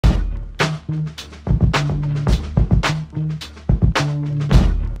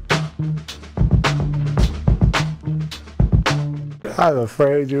I was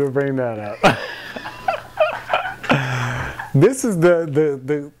afraid you would bring that up. This is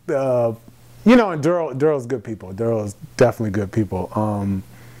you know, and Durrell's good people. Durrell's definitely good people.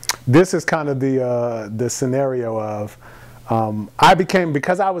 This is kind of the scenario of,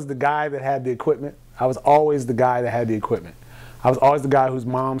 because I was the guy that had the equipment. I was always the guy that had the equipment. I was always the guy whose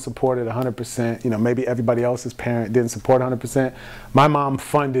mom supported 100%. You know, maybe everybody else's parent didn't support 100%. My mom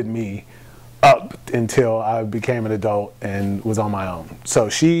funded me up until I became an adult and was on my own. So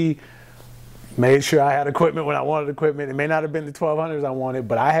she made sure I had equipment when I wanted equipment. It may not have been the 1200s I wanted,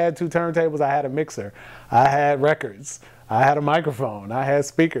 but I had 2 turntables, I had a mixer, I had records, I had a microphone, I had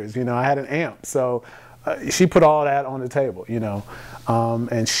speakers, you know, I had an amp. So she put all that on the table, you know,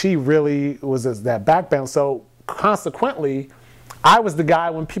 and she really was that backbone. So consequently, I was the guy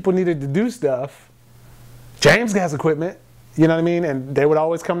when people needed to do stuff. James has equipment. You know what I mean? And they would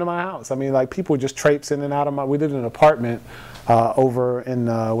always come to my house. I mean, like, people would just traipse in and out of we lived in an apartment over in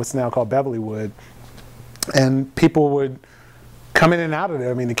what's now called Beverlywood. And people would come in and out of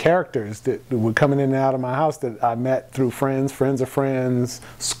there. I mean, the characters that would come in and out of my house that I met through friends, friends of friends,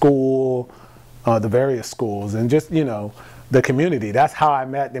 school, the various schools, and just, you know, the community. That's how I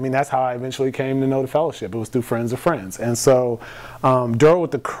met. I mean, that's how I eventually came to know the fellowship. It was through friends of friends. And so Durrell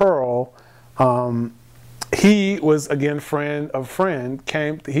with the Curl, he was, again, friend of friend.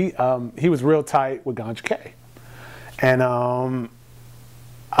 He was real tight with Ganja K. And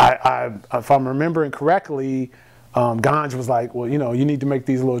if I'm remembering correctly, Ganja was like, well, you know, you need to make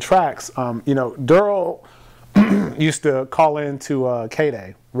these little tracks. You know, Durrell used to call in to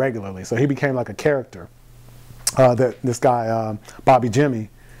K-Day regularly, so he became like a character. This guy, Bobby Jimmy,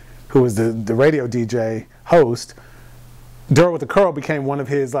 who was the radio DJ host, Durrell with the Curl became one of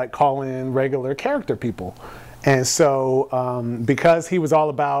his like call-in regular character people. And so because he was all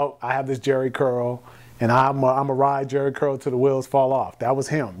about, I have this Jerry curl and I'm a ride Jerry curl till the wheels fall off. That was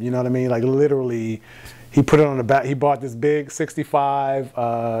him, you know what I mean? Like, literally, he put it on the back. He bought this big 65,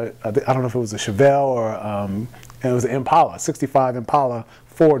 I don't know if it was a Chevelle or and it was an Impala, 65 Impala,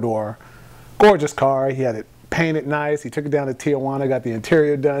 4-door, gorgeous car. He had it painted nice. He took it down to Tijuana, got the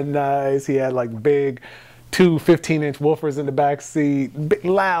interior done nice. He had like big 2 15-inch woofers in the back seat, big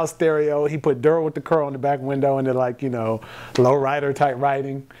loud stereo. He put Durrell with the Curl in the back window and like, you know, low rider type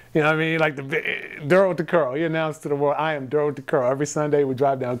writing. You know what I mean? Like Durrell with the Curl. He announced to the world, I am Durrell with the Curl. Every Sunday we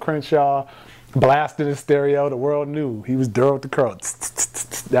drive down Crenshaw, blasting his stereo. The world knew he was Durrell with the Curl.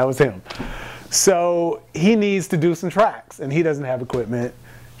 That was him. So he needs to do some tracks, and he doesn't have equipment.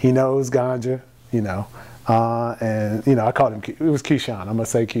 He knows Ganja, you know. And, you know, I called him, it was Keyshawn. I'm going to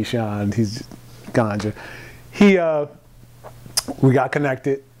say Keyshawn. He's Ganja. We got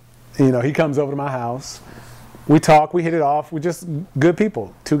connected. You know, he comes over to my house. We talk, we hit it off. We're just good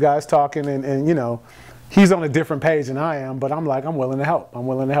people. 2 guys talking, and you know, he's on a different page than I am, but I'm like, I'm willing to help. I'm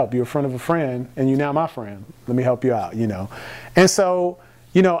willing to help. You're a friend of a friend, and you're now my friend. Let me help you out, you know. And so,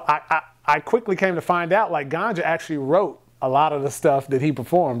 you know, I quickly came to find out, like, Ganja actually wrote a lot of the stuff that he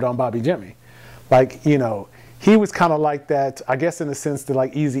performed on Bobby Jimmy. Like, you know, he was kind of like that, I guess, in the sense that,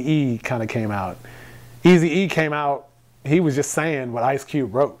 like, Eazy-E kind of came out. Eazy-E came out, he was just saying what Ice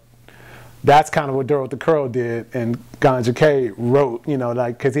Cube wrote. That's kind of what Durrell with the Curl did, and Ganja K wrote, you know,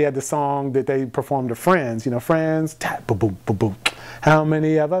 like, because he had the song that they performed to Friends, you know, Friends, tap, boom, boom, boom, boom. How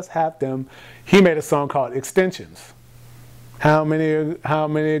many of us have them? He made a song called Extensions. How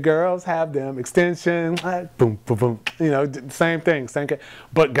many girls have them? Extensions, boom, boom, boom. You know, same thing,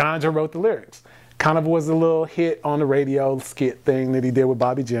 but Ganja wrote the lyrics. Kind of was a little hit on the radio skit thing that he did with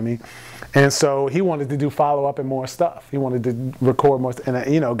Bobby Jimmy. And so he wanted to do follow-up and more stuff. He wanted to record more,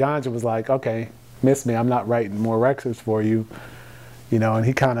 and you know, Ganja was like, okay, miss me, I'm not writing more records for you. You know, and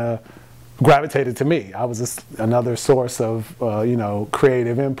he kind of gravitated to me. I was just another source of, you know,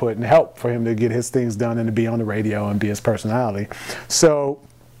 creative input and help for him to get his things done and to be on the radio and be his personality. So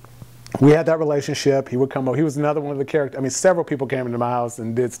we had that relationship. He would come over. He was another one of the characters. I mean, several people came into my house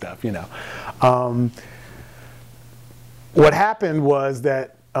and did stuff, you know. What happened was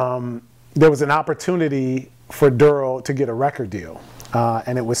that there was an opportunity for Durrell to get a record deal.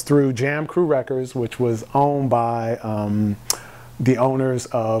 And it was through Jam Crew Records, which was owned by the owners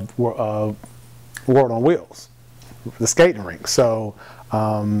of World on Wheels, the skating rink. So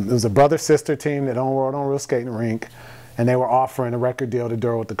it was a brother-sister team that owned World on Wheels skating rink, and they were offering a record deal to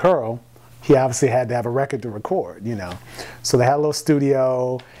Durrell with the Curl he obviously had to have a record to record, you know. So they had a little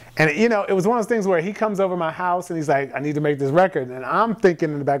studio. And, you know, it was one of those things where he comes over my house and he's like, I need to make this record. And I'm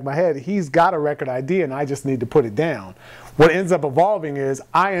thinking in the back of my head, he's got a record idea and I just need to put it down. What ends up evolving is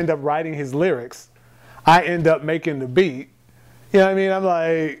I end up writing his lyrics. I end up making the beat. You know what I mean? I'm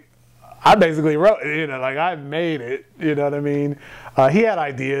like, I basically wrote it, you know, like I made it, you know what I mean? He had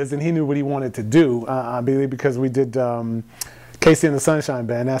ideas and he knew what he wanted to do, I believe, because we did Casey and the Sunshine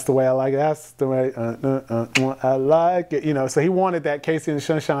Band. That's the way I like it. That's the way I like it. You know, so he wanted that Casey and the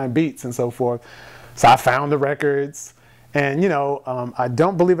Sunshine beats and so forth. So I found the records. And, you know, I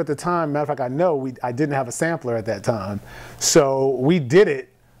don't believe at the time, matter of fact, I know I didn't have a sampler at that time. So we did it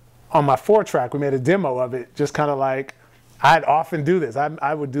on my 4-track. We made a demo of it, just kind of like, I'd often do this.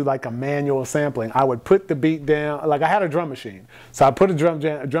 I would do like a manual sampling. I would put the beat down, like I had a drum machine. So I put a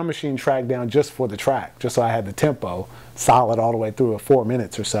drum machine track down just for the track, just so I had the tempo solid all the way through 4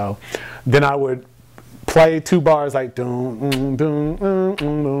 minutes or so. Then I would play 2 bars like dun, dun, dun,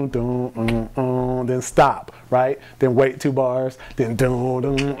 dun, dun, dun, then stop, right? Then wait 2 bars, then dun,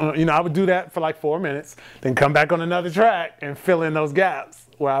 dun, you know, I would do that for like 4 minutes, then come back on another track and fill in those gaps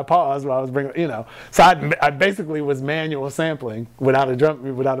where I paused while I was bringing, you know. So I basically was manual sampling without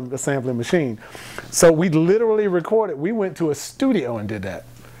a sampling machine. So we literally recorded, we went to a studio and did that.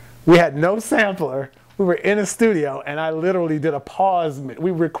 We had no sampler. We were in a studio and I literally did a pause. We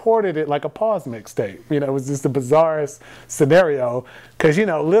recorded it like a pause mixtape. You know, it was just the bizarrest scenario because, you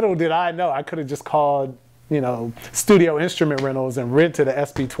know, little did I know I could have just called, you know, studio instrument rentals and rented a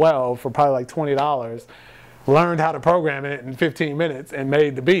SP12 for probably like $20. Learned how to program it in 15 minutes and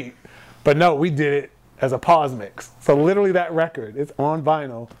made the beat. But no, we did it as a pause mix. So literally that record, it's on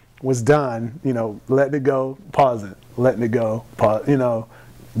vinyl, was done, you know, letting it go, pause it, letting it go, pause, you know,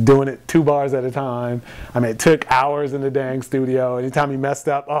 doing it 2 bars at a time. I mean, it took hours in the dang studio. Anytime he messed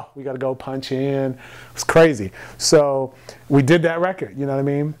up, oh, we got to go punch in. It was crazy. So we did that record, you know what I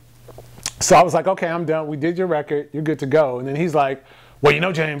mean? So I was like, okay, I'm done. We did your record. You're good to go. And then he's like, well, you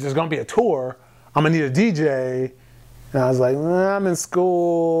know, James, there's going to be a tour. I'm going to need a DJ. And I was like, well, I'm in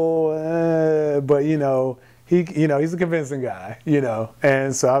school. But, you know, he's a convincing guy, you know.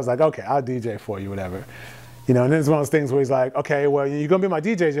 And so I was like, okay, I'll DJ for you, whatever. You know, and then it's one of those things where he's like, okay, well, you're going to be my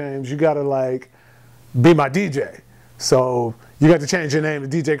DJ, James. You got to, like, be my DJ. So you got to change your name to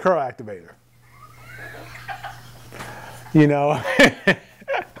DJ Curl Activator. You know?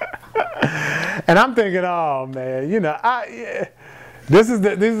 And I'm thinking, oh, man, you know, these are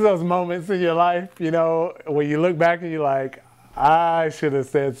those moments in your life, you know, where you look back and you're like, I should have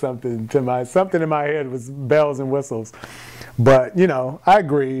said something in my head was bells and whistles. But, you know, I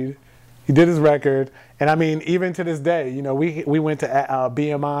agreed. He did his record. And I mean, even to this day, you know, we went to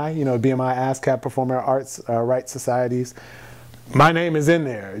BMI, you know, BMI ASCAP Performing Arts Rights Societies. My name is in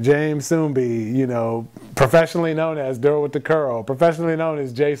there, James Sumbi, you know, professionally known as Durl with the Curl, professionally known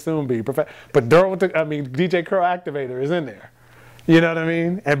as J Sumbi, but DJ Curl Activator is in there. You know what I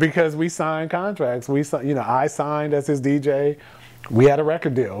mean? And because we signed contracts, you know, I signed as his DJ. We had a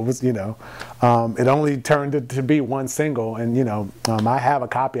record deal. It was, you know, it only turned it to be 1 single, and you know, I have a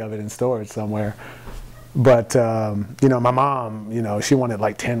copy of it in storage somewhere. But you know, my mom, you know, she wanted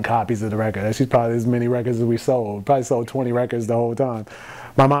like 10 copies of the record. She's probably as many records as we sold. Probably sold 20 records the whole time.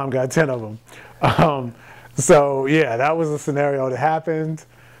 My mom got 10 of them. So yeah, that was a scenario that happened.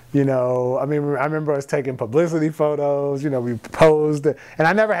 You know, I mean, I remember us taking publicity photos, you know, we posed, and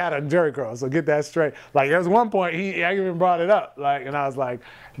I never had a jerry curl, so get that straight. Like, there was one point, I even brought it up, like, and I was like,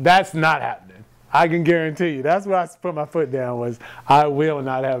 that's not happening. I can guarantee you. That's where I put my foot down was, I will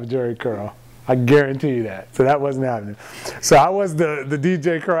not have a jerry curl. I guarantee you that. So that wasn't happening. So I was the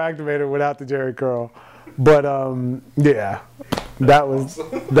DJ Curl Activator without the jerry curl. But, yeah, that was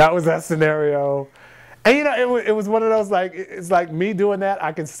that scenario. And, you know, it was one of those, like, it's like me doing that,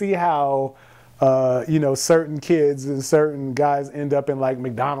 I can see how, you know, certain kids and certain guys end up in, like,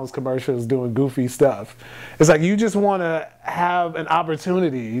 McDonald's commercials doing goofy stuff. It's like you just want to have an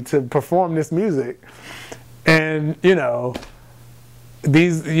opportunity to perform this music. And, you know,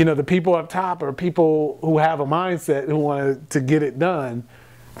 these, you know, the people up top are people who have a mindset who want to get it done.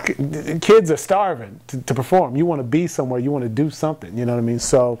 Kids are starving to perform. You want to be somewhere. You want to do something. You know what I mean?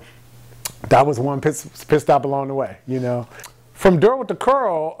 So that was one pit stop along the way, you know. From Durl with the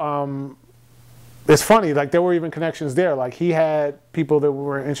Curl, it's funny, like there were even connections there. Like he had people that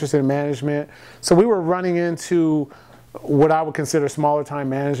were interested in management. So we were running into what I would consider smaller time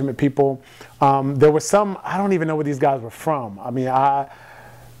management people. There were some, I don't even know where these guys were from. I mean, I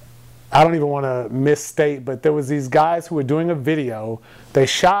don't even want to misstate, but there was these guys who were doing a video. They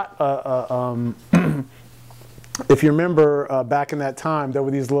shot if you remember back in that time, there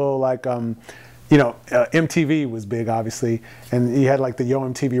were these little like, you know, MTV was big, obviously, and you had like the Yo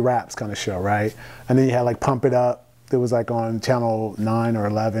MTV Raps kind of show, right? And then you had like Pump It Up. It was like on channel 9 or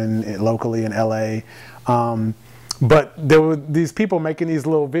 11 locally in LA. But there were these people making these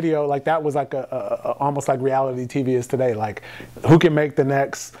little video, like that was like almost like reality TV is today. Like, who can make the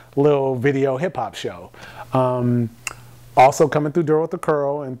next little video hip hop show? Also coming through Duro with the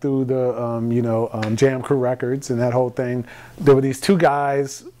Curl and through the you know, Jam Crew Records and that whole thing. There were these two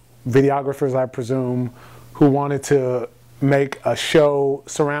guys, videographers I presume, who wanted to make a show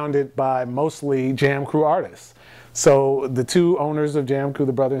surrounded by mostly Jam Crew artists. So the two owners of Jam Crew,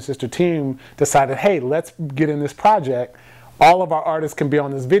 the brother and sister team, decided, hey, let's get in this project. All of our artists can be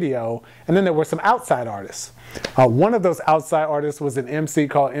on this video. And then there were some outside artists. One of those outside artists was an MC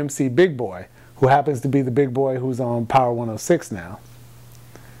called MC Big Boy, who happens to be the big boy who's on Power 106 now.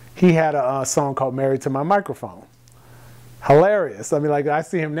 He had a song called Married to My Microphone. Hilarious. I mean, like, I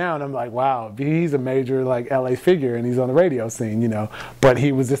see him now and I'm like, wow, he's a major like LA figure and he's on the radio scene, you know. But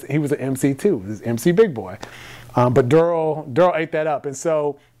he was an MC too, this MC Big Boy. But Duro ate that up. And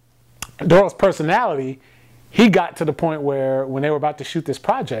so Duro's personality, he got to the point where when they were about to shoot this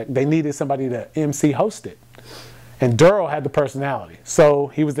project, they needed somebody to MC host it. And Duro had the personality. So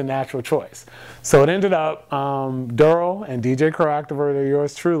he was the natural choice. So it ended up Duro and DJ Crow-Activator,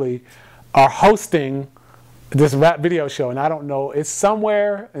 yours truly, are hosting this rap video show. And I don't know, it's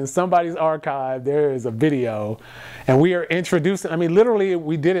somewhere in somebody's archive, there is a video. And we are introducing, I mean, literally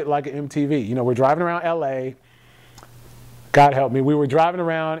we did it like an MTV. You know, we're driving around LA. God help me, we were driving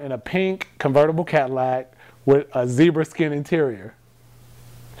around in a pink convertible Cadillac with a zebra skin interior.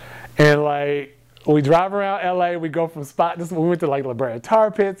 And like, we drive around LA, we go from spot to spot. We went to like La Brea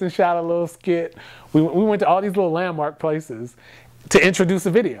Tar Pits and shot a little skit. We went to all these little landmark places to introduce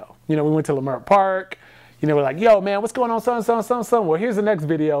a video. You know, we went to Leimert Park. You know, we're like, yo, man, what's going on, son? Well, here's the next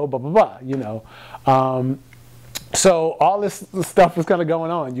video, blah, blah, blah, you know. So all this stuff was kind of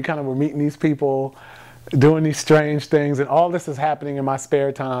going on. You kind of were meeting these people, doing these strange things, and all this is happening in my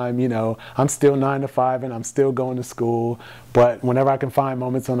spare time. You know, I'm still 9 to 5 and I'm still going to school, but whenever I can find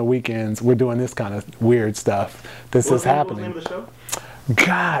moments on the weekends, we're doing this kind of weird stuff. This is happening. What was the name of the show?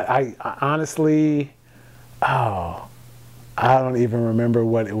 God, I honestly, I don't even remember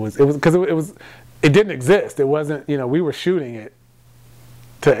what it was. It was because it didn't exist. It wasn't, you know, we were shooting it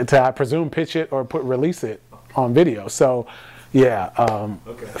to I presume pitch it or release it on video. So yeah,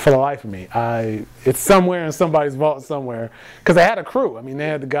 for the life of me, it's somewhere in somebody's vault somewhere. Because they had a crew. I mean, they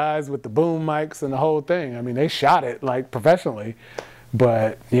had the guys with the boom mics and the whole thing. I mean, they shot it like professionally.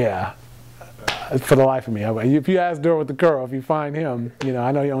 But yeah, for the life of me, if you ask Duro with the Curl, if you find him, you know,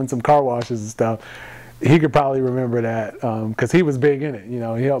 I know he owns some car washes and stuff. He could probably remember that because he was big in it, you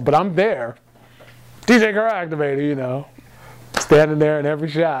know. But I'm there, DJ Crow-Activator, you know, standing there in every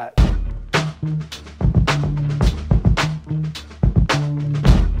shot.